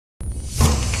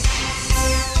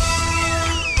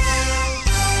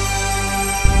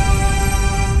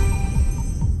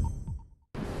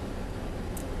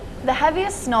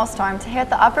heaviest snowstorm to hit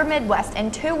the upper Midwest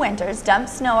in 2 winters dumped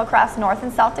snow across North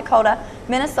and South Dakota,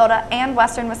 Minnesota, and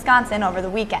western Wisconsin over the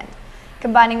weekend.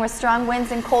 Combining with strong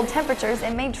winds and cold temperatures,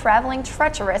 it made traveling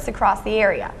treacherous across the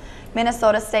area.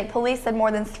 Minnesota State Police said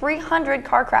more than 300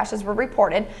 car crashes were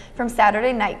reported from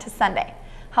Saturday night to Sunday.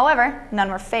 However, none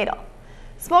were fatal.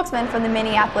 Spokesman from the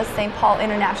Minneapolis-St. Paul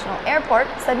International Airport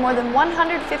said more than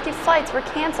 150 flights were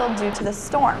canceled due to the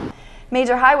storm.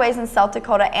 Major highways in South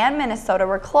Dakota and Minnesota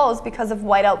were closed because of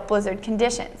whiteout blizzard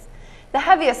conditions. The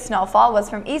heaviest snowfall was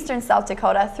from eastern South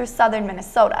Dakota through southern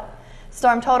Minnesota.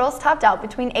 Storm totals topped out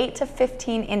between 8 to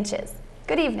 15 inches.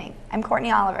 Good evening, I'm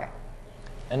Courtney Oliver.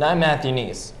 And I'm Matthew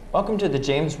Nies. Welcome to the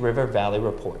James River Valley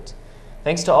Report.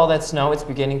 Thanks to all that snow, it's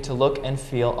beginning to look and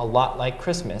feel a lot like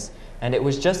Christmas, and it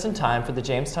was just in time for the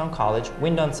Jamestown College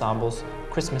Wind Ensemble's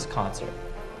Christmas concert.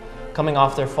 Coming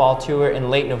off their fall tour in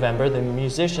late November, the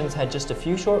musicians had just a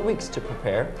few short weeks to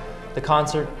prepare. The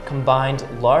concert combined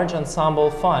large ensemble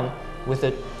fun with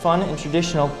a fun and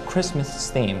traditional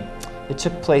Christmas theme. It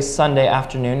took place Sunday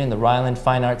afternoon in the Ryland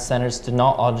Fine Arts Center's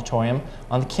Denault Auditorium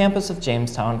on the campus of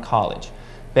Jamestown College.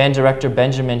 Band director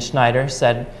Benjamin Schneider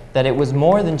said that it was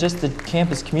more than just the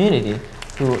campus community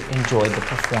who enjoyed the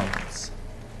performance.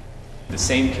 The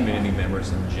same community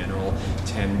members in general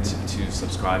tend to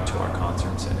subscribe to our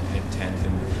concerts and attend,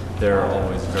 and they're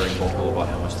always very vocal about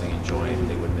how much they enjoy it and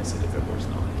they would miss it if it was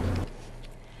not here.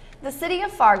 The City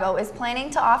of Fargo is planning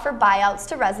to offer buyouts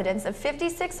to residents of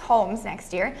 56 homes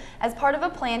next year as part of a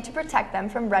plan to protect them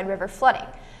from Red River flooding.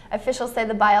 Officials say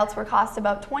the buyouts will cost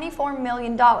about $24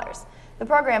 million. The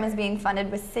program is being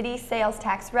funded with city sales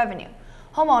tax revenue.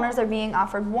 Homeowners are being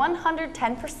offered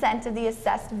 110% of the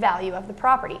assessed value of the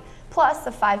property, plus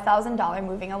a $5,000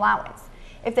 moving allowance.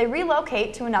 If they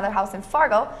relocate to another house in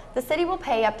Fargo, the city will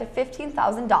pay up to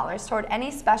 $15,000 toward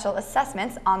any special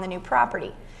assessments on the new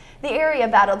property. The area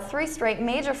battled 3 straight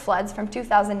major floods from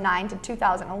 2009 to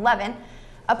 2011.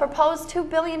 A proposed $2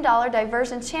 billion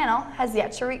diversion channel has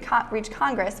yet to reach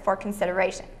Congress for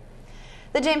consideration.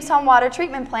 The Jamestown Water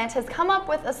Treatment Plant has come up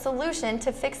with a solution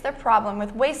to fix their problem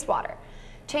with wastewater.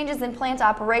 Changes in plant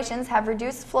operations have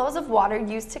reduced flows of water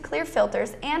used to clear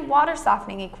filters and water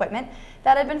softening equipment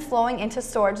that had been flowing into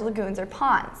storage lagoons or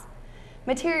ponds.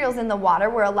 Materials in the water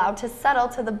were allowed to settle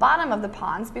to the bottom of the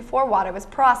ponds before water was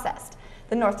processed.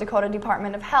 The North Dakota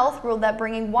Department of Health ruled that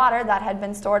bringing water that had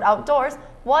been stored outdoors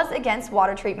was against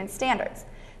water treatment standards.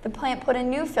 The plant put in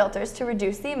new filters to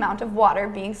reduce the amount of water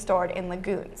being stored in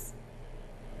lagoons.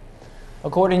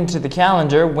 According to the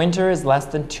calendar, winter is less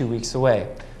than 2 weeks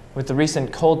away. With the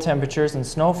recent cold temperatures and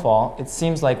snowfall, it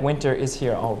seems like winter is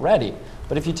here already.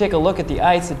 But if you take a look at the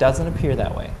ice, it doesn't appear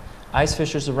that way. Ice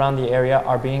fishers around the area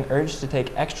are being urged to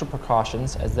take extra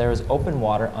precautions as there is open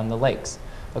water on the lakes.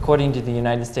 According to the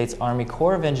United States Army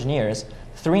Corps of Engineers,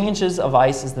 3 inches of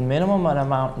ice is the minimum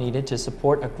amount needed to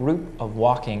support a group of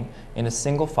walking in a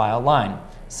single file line.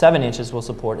 7 inches will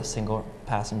support a single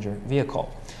passenger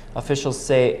vehicle. Officials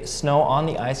say snow on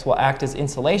the ice will act as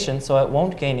insulation, so it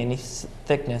won't gain any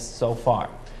thickness so far.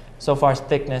 So far,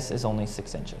 thickness is only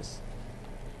 6 inches.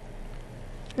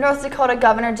 North Dakota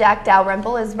Governor Jack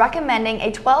Dalrymple is recommending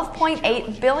a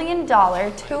 $12.8 billion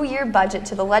 2-year budget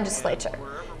to the legislature.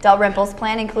 Dalrymple's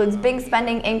plan includes big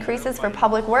spending increases for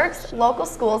public works, local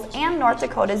schools, and North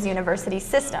Dakota's university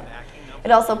system. It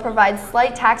also provides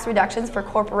slight tax reductions for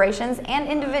corporations and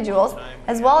individuals,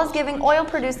 as well as giving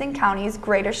oil-producing counties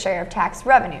greater share of tax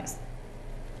revenues.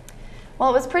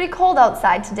 Well, it was pretty cold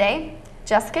outside today.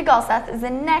 Jessica Gulseth is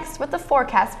in next with the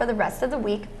forecast for the rest of the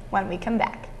week when we come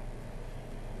back.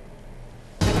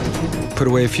 Put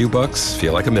away a few bucks,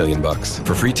 feel like $1 million.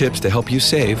 For free tips to help you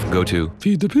save, go to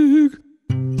Feed the Pig.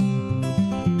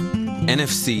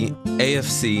 NFC,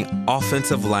 AFC,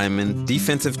 offensive linemen,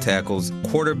 defensive tackles,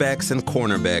 quarterbacks, and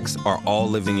cornerbacks are all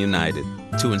living united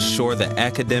to ensure the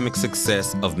academic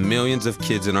success of millions of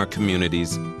kids in our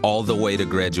communities all the way to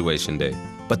graduation day.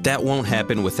 But that won't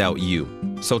happen without you.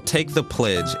 So take the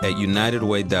pledge at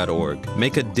unitedway.org.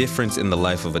 Make a difference in the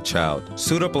life of a child.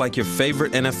 Suit up like your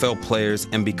favorite NFL players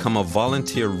and become a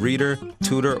volunteer reader,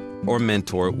 tutor, or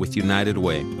mentor with United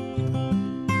Way.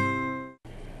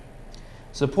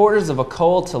 Supporters of a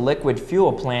coal-to-liquid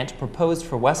fuel plant proposed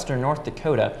for western North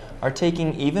Dakota are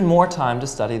taking even more time to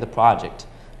study the project.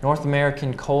 North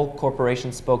American Coal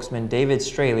Corporation spokesman David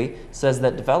Straley says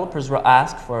that developers will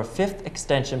ask for a 5th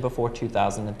extension before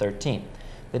 2013.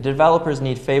 The developers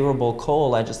need favorable coal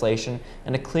legislation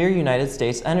and a clear United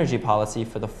States energy policy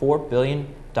for the $4 billion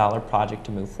project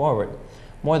to move forward.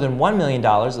 More than $1 million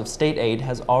of state aid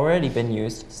has already been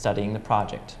used studying the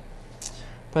project.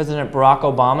 President Barack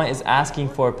Obama is asking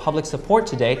for public support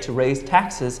today to raise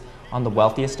taxes on the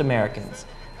wealthiest Americans.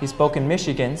 He spoke in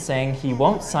Michigan, saying he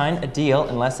won't sign a deal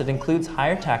unless it includes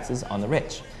higher taxes on the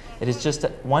rich. It is just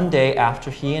one day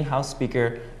after he and House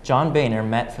Speaker John Boehner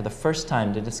met for the first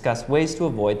time to discuss ways to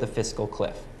avoid the fiscal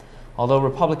cliff. Although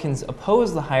Republicans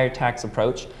oppose the higher tax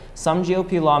approach, some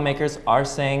GOP lawmakers are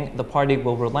saying the party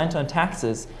will relent on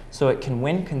taxes so it can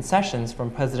win concessions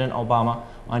from President Obama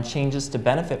on changes to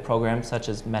benefit programs such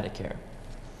as Medicare.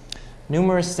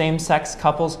 Numerous same-sex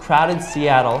couples crowded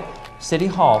Seattle City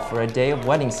Hall for a day of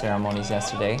wedding ceremonies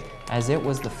yesterday, as it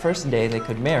was the first day they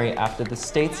could marry after the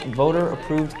state's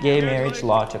voter-approved gay marriage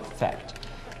law took effect.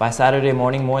 By Saturday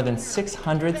morning, more than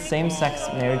 600 same-sex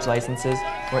marriage licenses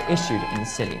were issued in the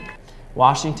city.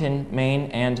 Washington,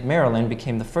 Maine, and Maryland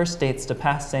became the first states to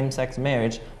pass same-sex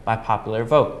marriage by popular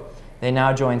vote. They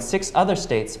now join 6 other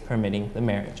states permitting the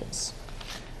marriages.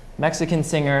 Mexican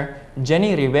singer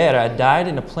Jenny Rivera died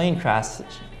in a plane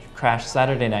crash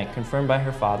Saturday night, confirmed by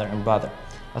her father and brother.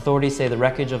 Authorities say the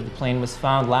wreckage of the plane was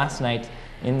found last night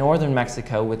in northern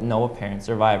Mexico with no apparent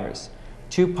survivors.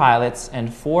 2 pilots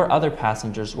and 4 other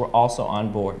passengers were also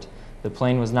on board. The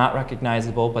plane was not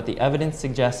recognizable, but the evidence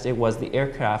suggests it was the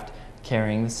aircraft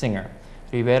carrying the singer.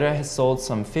 Rivera has sold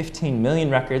some 15 million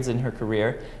records in her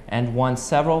career and won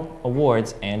several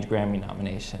awards and Grammy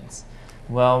nominations.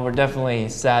 Well, we're definitely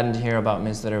saddened to hear about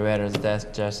Ms. Rivera's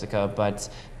death, Jessica, but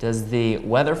does the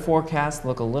weather forecast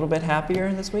look a little bit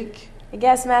happier this week? I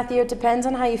guess, Matthew, it depends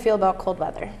on how you feel about cold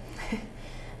weather.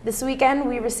 This weekend,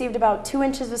 we received about 2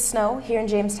 inches of snow here in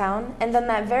Jamestown, and then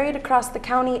that varied across the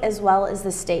county as well as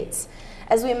the states.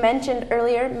 As we mentioned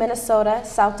earlier, Minnesota,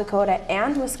 South Dakota,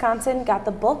 and Wisconsin got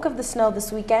the bulk of the snow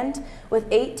this weekend, with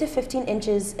 8 to 15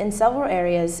 inches in several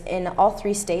areas in all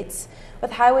 3 states,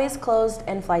 with highways closed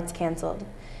and flights canceled.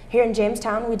 Here in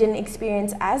Jamestown, we didn't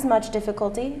experience as much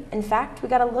difficulty. In fact, we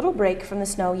got a little break from the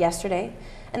snow yesterday,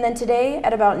 and then today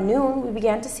at about noon, we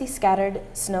began to see scattered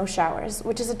snow showers,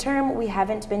 which is a term we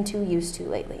haven't been too used to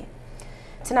lately.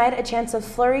 Tonight, a chance of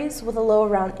flurries with a low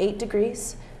around 8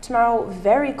 degrees. Tomorrow,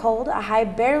 very cold, a high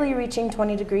barely reaching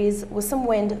 20 degrees with some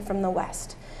wind from the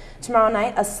west. Tomorrow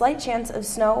night, a slight chance of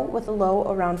snow with a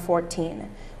low around 14.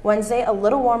 Wednesday, a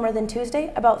little warmer than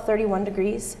Tuesday, about 31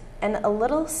 degrees, and a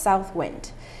little south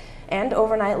wind. And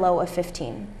overnight low of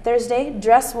 15. Thursday,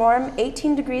 dress warm,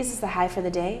 18 degrees is the high for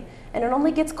the day, and it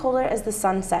only gets colder as the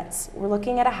sun sets. We're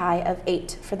looking at a high of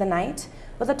 8 for the night,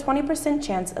 with a 20%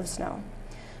 chance of snow.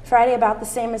 Friday, about the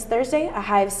same as Thursday, a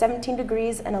high of 17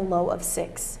 degrees and a low of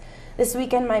 6. This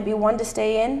weekend might be one to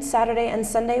stay in. Saturday and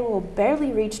Sunday will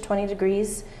barely reach 20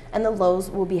 degrees, and the lows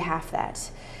will be half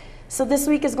that. So this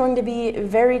week is going to be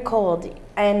very cold,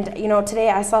 and you know, today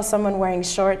I saw someone wearing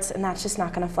shorts, and that's just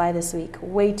not going to fly this week.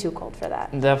 Way too cold for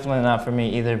that. Definitely not for me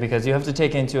either, because you have to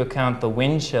take into account the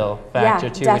wind chill factor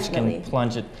too, definitely. which can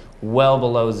plunge it well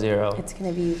below 0. It's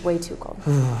going to be way too cold.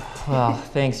 Well,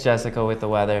 thanks, Jessica, with the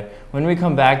weather. When we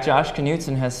come back, Josh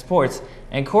Knutson has sports,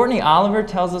 and Courtney Oliver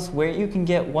tells us where you can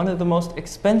get one of the most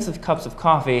expensive cups of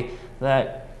coffee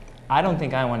that I don't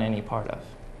think I want any part of.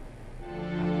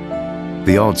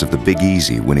 The odds of the Big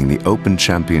Easy winning the Open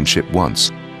Championship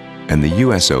once and the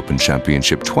US Open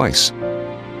Championship twice.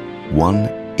 1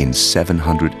 in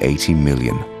 780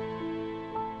 million.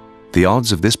 The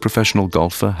odds of this professional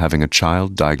golfer having a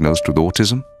child diagnosed with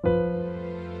autism?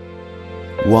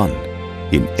 1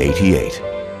 in 88.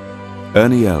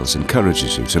 Ernie Els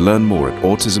encourages you to learn more at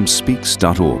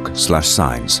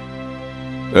autismspeaks.org/signs.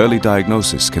 Early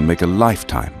diagnosis can make a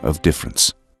lifetime of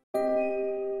difference.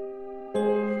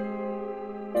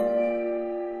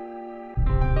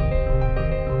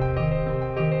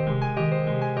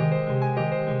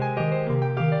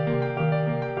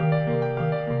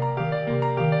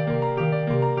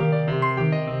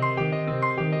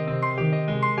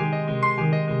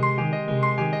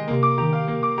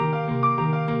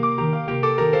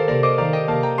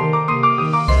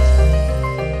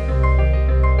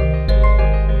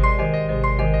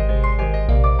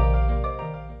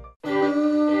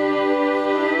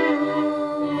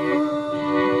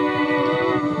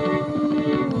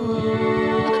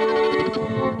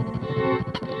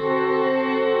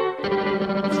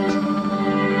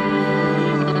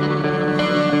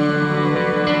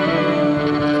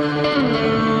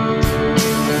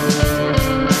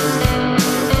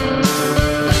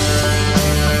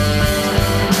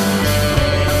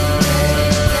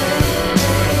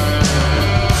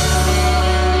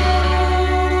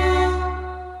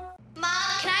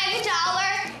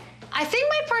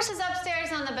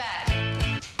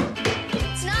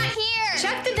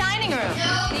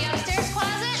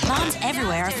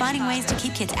 everywhere are finding ways to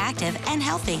keep kids active and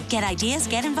healthy. Get ideas,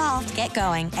 get involved, get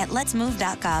going at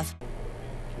letsmove.gov.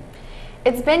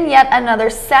 It's been yet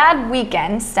another sad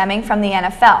weekend stemming from the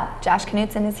NFL. Josh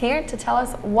Knutson is here to tell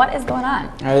us what is going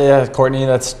on. Yeah, Courtney,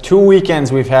 that's 2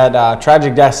 weekends we've had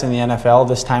tragic deaths in the NFL.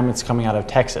 This time it's coming out of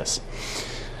Texas.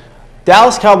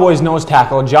 Dallas Cowboys nose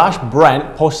tackle Josh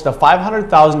Brent posted a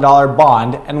 $500,000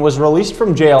 bond and was released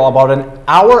from jail about an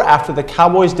hour after the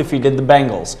Cowboys defeated the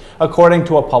Bengals, according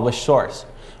to a published source.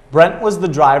 Brent was the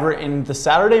driver in the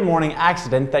Saturday morning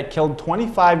accident that killed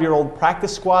 25-year-old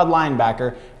practice squad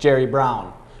linebacker Jerry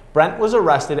Brown. Brent was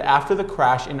arrested after the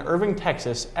crash in Irving,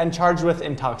 Texas, and charged with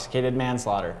intoxicated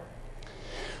manslaughter.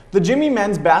 The Jimmy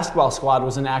men's basketball squad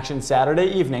was in action Saturday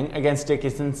evening against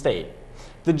Dickinson State.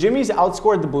 The Jimmies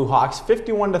outscored the Blue Hawks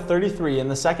 51-33 in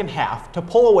the second half to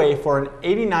pull away for an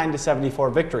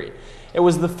 89-74 victory. It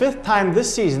was the 5th time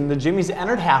this season the Jimmies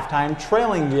entered halftime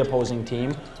trailing the opposing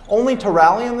team, only to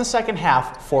rally in the second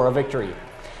half for a victory.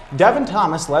 Devin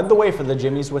Thomas led the way for the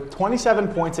Jimmies with 27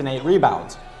 points and 8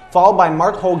 rebounds, followed by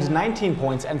Mark Hogue's 19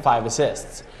 points and 5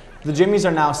 assists. The Jimmies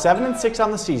are now 7-6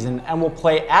 on the season and will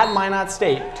play at Minot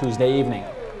State Tuesday evening.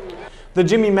 The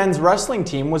Jimmy men's wrestling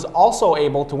team was also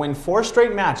able to win 4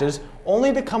 straight matches,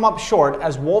 only to come up short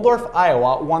as Waldorf,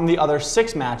 Iowa won the other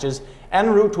 6 matches en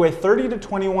route to a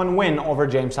 30-21 win over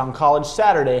Jamestown College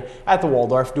Saturday at the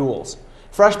Waldorf Duels.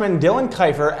 Freshmen Dylan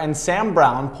Kiefer and Sam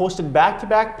Brown posted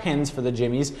back-to-back pins for the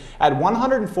Jimmies at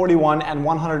 141 and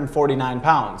 149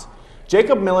 pounds.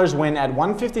 Jacob Miller's win at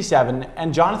 157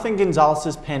 and Jonathan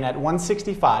Gonzalez's pin at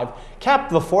 165 capped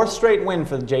the 4th straight win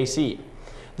for the JC.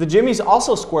 The Jimmies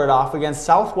also squared off against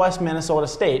Southwest Minnesota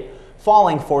State,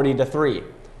 falling 40-3.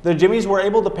 The Jimmies were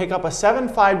able to pick up a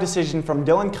 7-5 decision from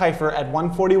Dylan Kiefer at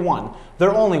 141,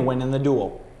 their only win in the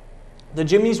duel. The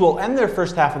Jimmies will end their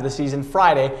first half of the season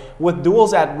Friday with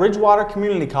duels at Ridgewater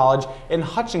Community College in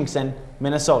Hutchinson,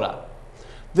 Minnesota.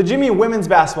 The Jimmy women's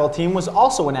basketball team was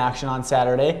also in action on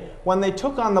Saturday when they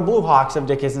took on the Blue Hawks of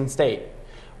Dickinson State.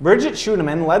 Bridget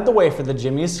Schuneman led the way for the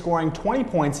Jimmies, scoring 20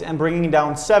 points and bringing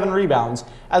down 7 rebounds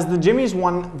as the Jimmies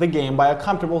won the game by a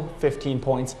comfortable 15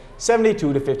 points,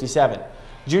 72-57.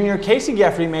 Junior Casey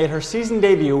Geffrey made her season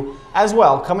debut as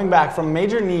well, coming back from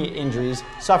major knee injuries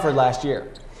suffered last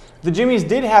year. The Jimmies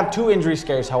did have 2 injury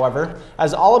scares, however,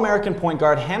 as All-American point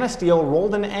guard Hannah Steele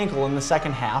rolled an ankle in the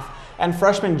second half and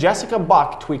freshman Jessica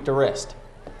Buck tweaked a wrist.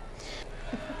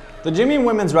 The Jimmy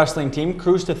women's wrestling team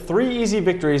cruised to 3 easy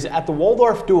victories at the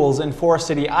Waldorf Duels in Forest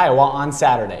City, Iowa on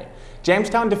Saturday.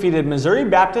 Jamestown defeated Missouri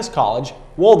Baptist College,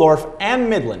 Waldorf, and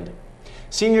Midland.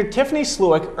 Senior Tiffany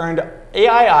Sluick earned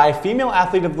AII Female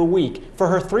Athlete of the Week for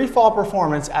her 3-fall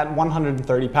performance at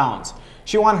 130 pounds.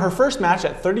 She won her first match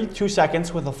at 32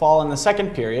 seconds with a fall in the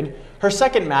second period, her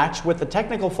second match with the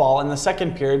technical fall in the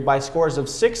second period by scores of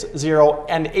 6-0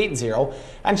 and 8-0,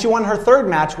 and she won her third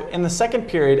match in the second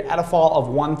period at a fall of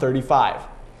 135.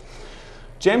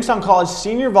 Jamestown College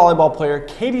senior volleyball player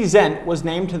Katie Zent was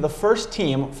named to the first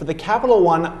team for the Capital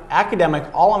One Academic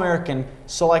All-American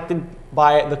selected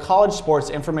by the College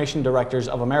Sports Information Directors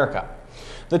of America.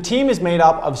 The team is made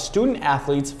up of student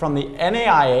athletes from the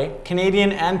NAIA,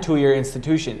 Canadian, and 2-year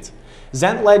institutions.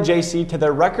 Zent led JC to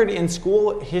their record in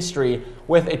school history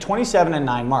with a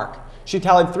 27-9 mark. She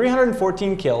tallied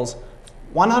 314 kills,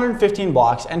 115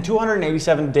 blocks, and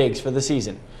 287 digs for the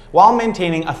season, while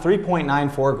maintaining a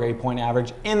 3.94 grade point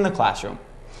average in the classroom.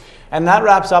 And that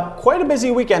wraps up quite a busy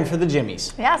weekend for the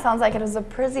Jimmies. Yeah, sounds like it was a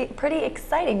pretty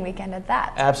exciting weekend at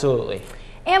that. Absolutely.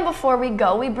 And before we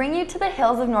go, we bring you to the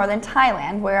hills of northern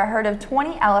Thailand, where a herd of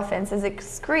 20 elephants is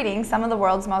excreting some of the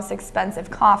world's most expensive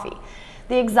coffee.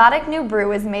 The exotic new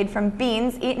brew is made from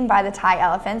beans eaten by the Thai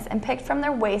elephants and picked from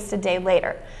their waste a day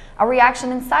later. A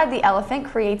reaction inside the elephant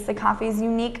creates the coffee's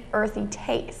unique earthy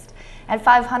taste. At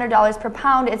 $500 per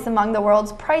pound, it's among the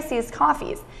world's priciest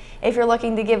coffees. If you're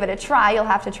looking to give it a try, you'll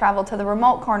have to travel to the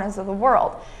remote corners of the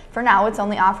world. For now, it's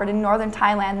only offered in northern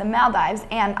Thailand, the Maldives,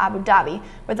 and Abu Dhabi,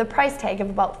 with a price tag of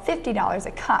about $50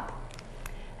 a cup.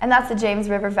 And that's the James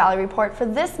River Valley Report for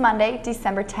this Monday,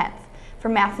 December 10th. For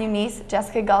Matthew Nies,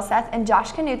 Jessica Gulseth, and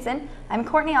Josh Knutson, I'm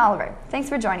Courtney Oliver. Thanks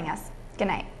for joining us. Good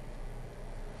night.